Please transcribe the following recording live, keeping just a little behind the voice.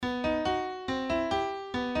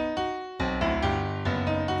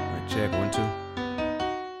Check 1, 2.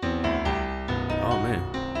 Oh man.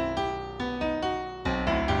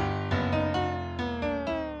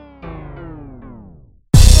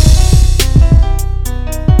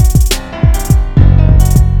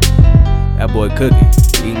 That boy cooking,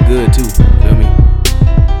 eating good too. Feel me?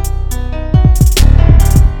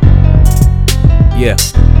 Yeah,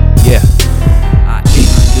 yeah. I eat,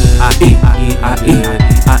 nigga. I eat,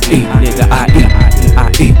 nigga. I eat like I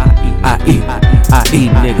eat, nigga.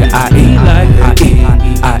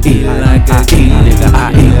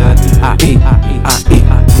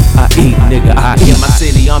 Nigga. In my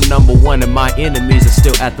city, I'm number one, and my enemies are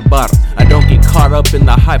still at the bottom. I don't get caught up in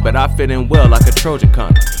the hype, but I fit in well like a Trojan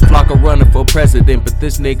condom. Flocka running for president, but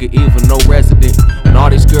this nigga even no resident. And all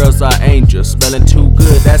these girls are angels, smelling too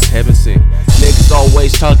good, that's heaven sent. Niggas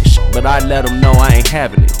always talking shit, but I let them know I ain't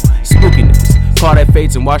having it. Spooky niggas, call that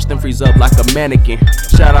fades and watch them freeze up like a mannequin.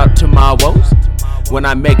 Shout out to my woes. When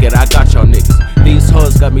I make it, I got y'all niggas. These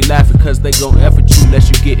hoes got me laughing cause they gon' F with you unless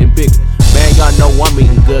you getting bigger. Man, y'all know I'm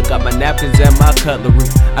eating good. Got my napkins and my cutlery.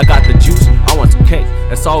 I got the juice, I want some cake.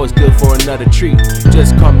 That's always good for another treat.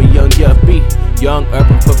 Just call me Young Yuppie, young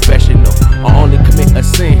urban professional. I only commit a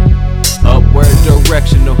sin, upward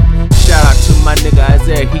directional. Shout out to my nigga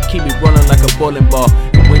Isaiah, he keep me rolling like a bowling ball.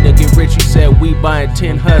 And when they get rich, he said we buying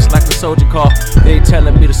 10 huts like a soldier car. They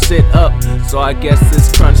telling me to sit up, so I guess it's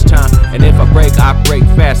crunch time. And if I break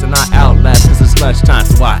fast and I outlast, cause it's lunchtime.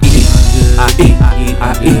 So I eat, nigga.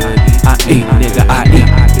 I eat, nigga. I eat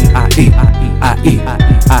like I eat, nigga. I eat,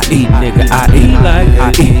 nigga. I eat, nigga. I eat, nigga.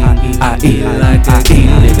 I eat like I eat,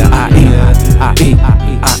 nigga. I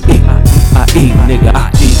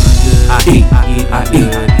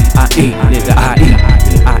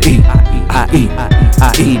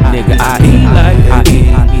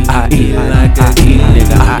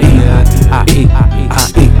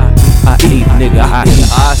eat.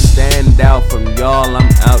 I stand out from y'all, I'm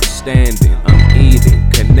outstanding. I'm eating,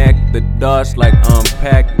 connect the dots like I'm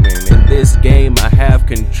Pac-Man. In this game I have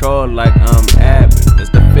control like I'm Abbott. It's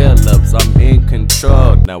the Phillips, I'm in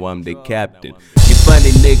control, now I'm the captain. You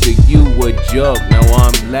funny nigga, you a joke, now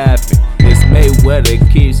I'm laughing. This Mayweather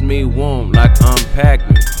keeps me warm like I'm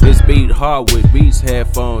Pac-Man. This beat hard with Beats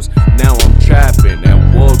headphones, now I'm trapping.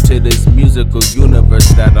 And woe to this musical universe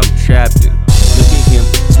that I'm trapped in. Look at him,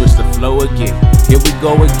 switch the flow again. Here we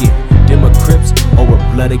go again. Them a Crips or a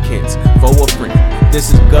bloody Kents. For a friend,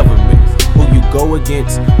 this is government. Who you go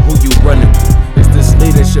against, who you running with. Is this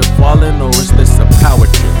leadership falling or is this a power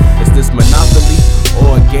trip? Is this Monopoly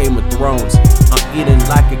or a Game of Thrones? I'm eating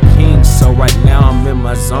like a king, so right now I'm in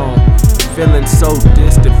my zone. Feeling so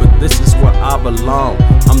distant, but this is where I belong.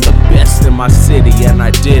 I'm the best in my city and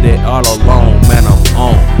I did it all alone. Man, I'm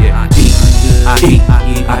on, yeah. I eat,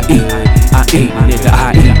 nigga. I eat, nigga. I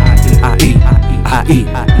eat like I eat, nigga. I eat,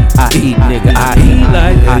 nigga. I eat, nigga. I eat,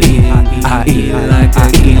 nigga. I eat like I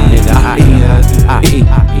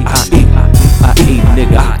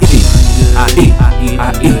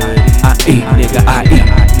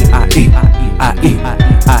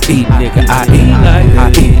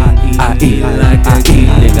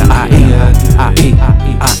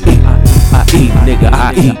eat, nigga.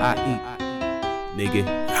 I eat, nigga.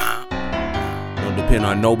 Don't depend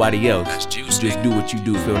on nobody else. Just do what you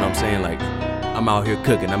do. Feel what I'm saying? Like, I'm out here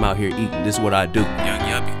cooking. I'm out here eating. This is what I do. Young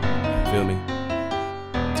Yuppie. Feel me?